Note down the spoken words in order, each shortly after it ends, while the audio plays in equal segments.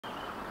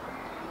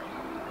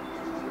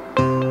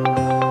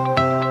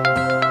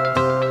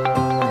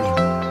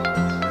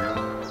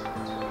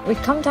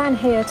We've come down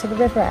here to the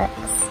River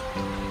Exe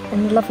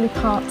in the lovely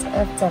part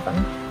of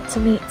Devon to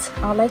meet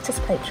our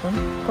latest patron,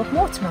 Bob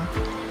Mortimer.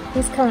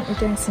 He's currently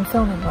doing some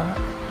filming work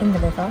in the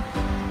river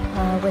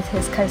with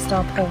his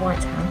co-star Paul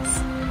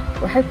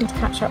Whitehouse. We're hoping to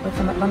catch up with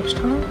them at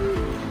lunchtime,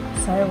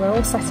 so we're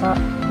all set up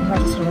and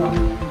ready to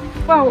roll.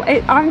 Well,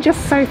 I'm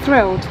just so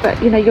thrilled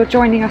that you're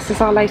joining us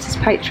as our latest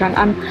patron,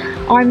 and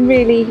I'm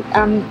really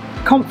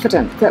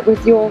confident that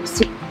with your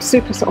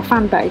super sort of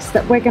fan base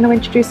that we're going to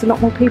introduce a lot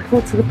more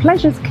people to the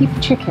pleasures of keeping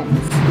chickens.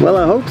 Well,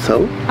 I hope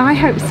so. I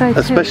hope so too.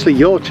 Especially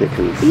your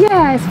chickens.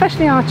 Yeah,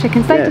 especially our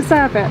chickens. They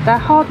deserve it. They're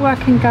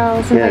hard-working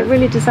girls, and they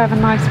really deserve a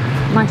nice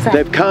end.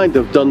 They've kind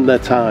of done their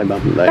time,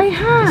 haven't they? They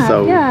have.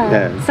 So,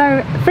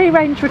 So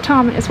free-range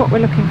retirement is what we're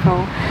looking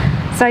for.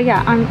 So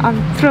yeah,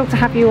 I'm thrilled to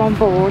have you on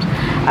board.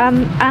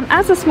 And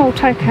as a small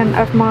token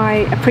of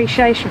my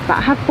appreciation for that,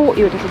 I have bought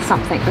you a little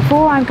something.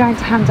 Before I'm going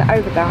to hand it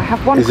over though, I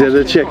have one question for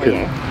you. Is it a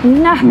chicken?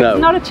 No, it's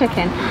not a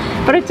chicken.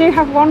 But I do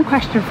have one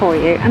question for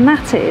you, and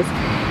that is,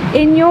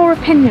 in your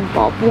opinion,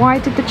 Bob, why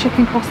did the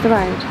chicken cross the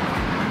road?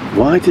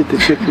 Why did the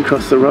chicken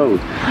cross the road?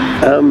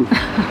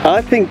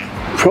 I think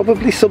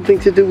probably something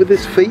to do with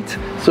his feet.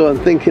 So I'm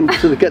thinking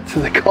to get to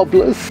the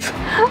cobblers.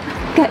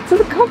 Get to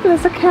the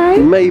cobblers, okay.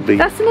 Maybe.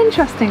 That's an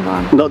interesting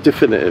one. Not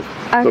definitive,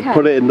 but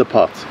put it in the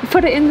pot.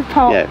 Put it in the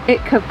pot, it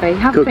could be.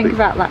 Have a think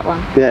about that one.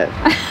 Yeah.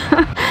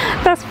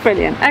 That's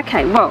brilliant.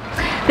 Okay, well,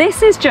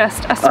 this is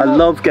just a small... I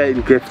love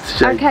getting gifts,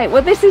 Jane. Okay,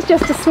 well this is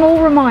just a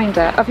small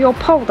reminder of your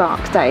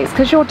Poldark days,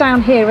 because you're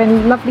down here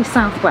in lovely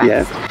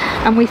southwest,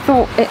 and we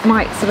thought it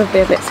might sort of be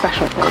a bit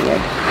special for you.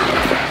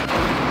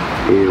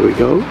 Here we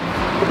go.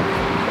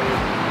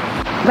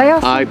 They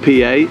are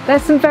IPA.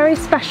 There's some very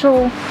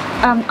special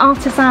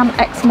artisan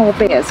Exmoor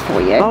beers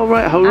for you. Oh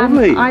right, how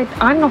lovely.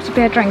 I'm not a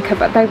beer drinker,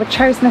 but they were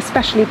chosen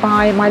especially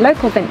by my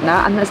local vintner,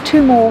 and there's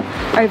two more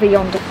over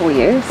yonder for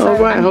you. So,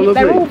 oh right, how lovely.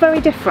 They're all very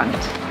different.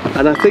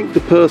 And I think the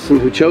person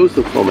who chose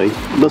them for me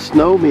must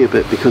know me a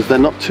bit, because they're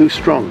not too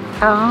strong.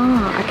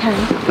 Ah,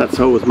 okay.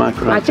 That's always my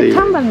criteria. I did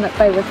tell them that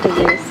they were for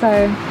you,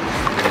 so...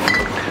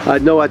 I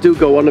know I do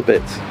go on a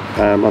bit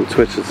on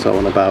Twitter and so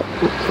on about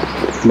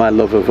my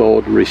love of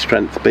ordinary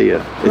strength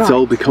beer. It's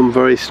all become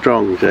very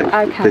strong, Jane.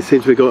 Okay. They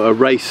seem to be going a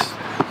race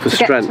for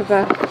strength.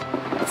 Get to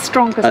the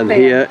strongest and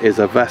beer. Here is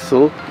a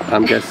vessel,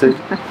 I'm guessing.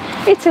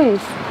 It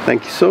is.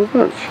 Thank you so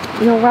much.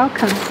 You're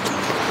welcome.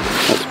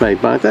 That's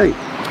made my day.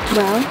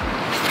 Well,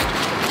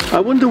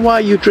 I wonder why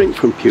you drink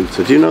from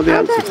pewter. Do you know the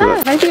answer to that? I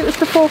don't know. Maybe it was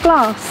before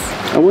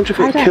glass. I wonder if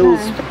it kills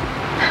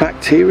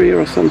bacteria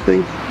or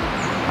something.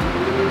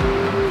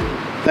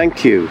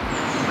 Thank you.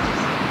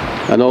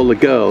 And all the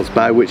girls,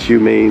 by which you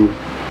mean?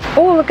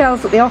 All the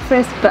girls at the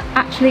office, but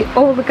actually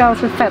all the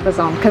girls with feathers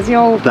on, because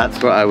you'll...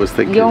 That's what I was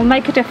thinking. You'll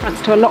make a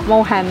difference to a lot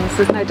more hens,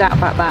 there's no doubt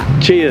about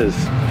that. Cheers.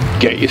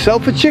 Get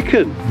yourself a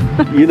chicken.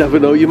 You never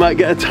know, you might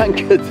get a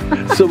tankard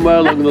somewhere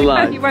along the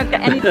line. No, you won't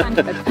get any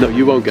tankard. No,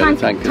 you won't get a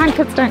tankard.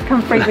 Tankards don't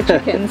come free with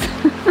chickens.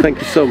 Thank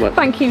you so much.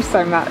 Thank you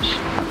so much.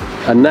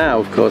 And now,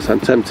 of course, I'm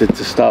tempted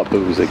to start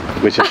boozing,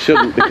 which I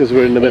shouldn't, because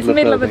we're in the middle of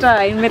filming. It's the middle of the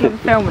day, in the middle of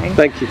filming.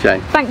 Thank you,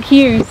 Jane. Thank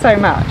you so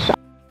much.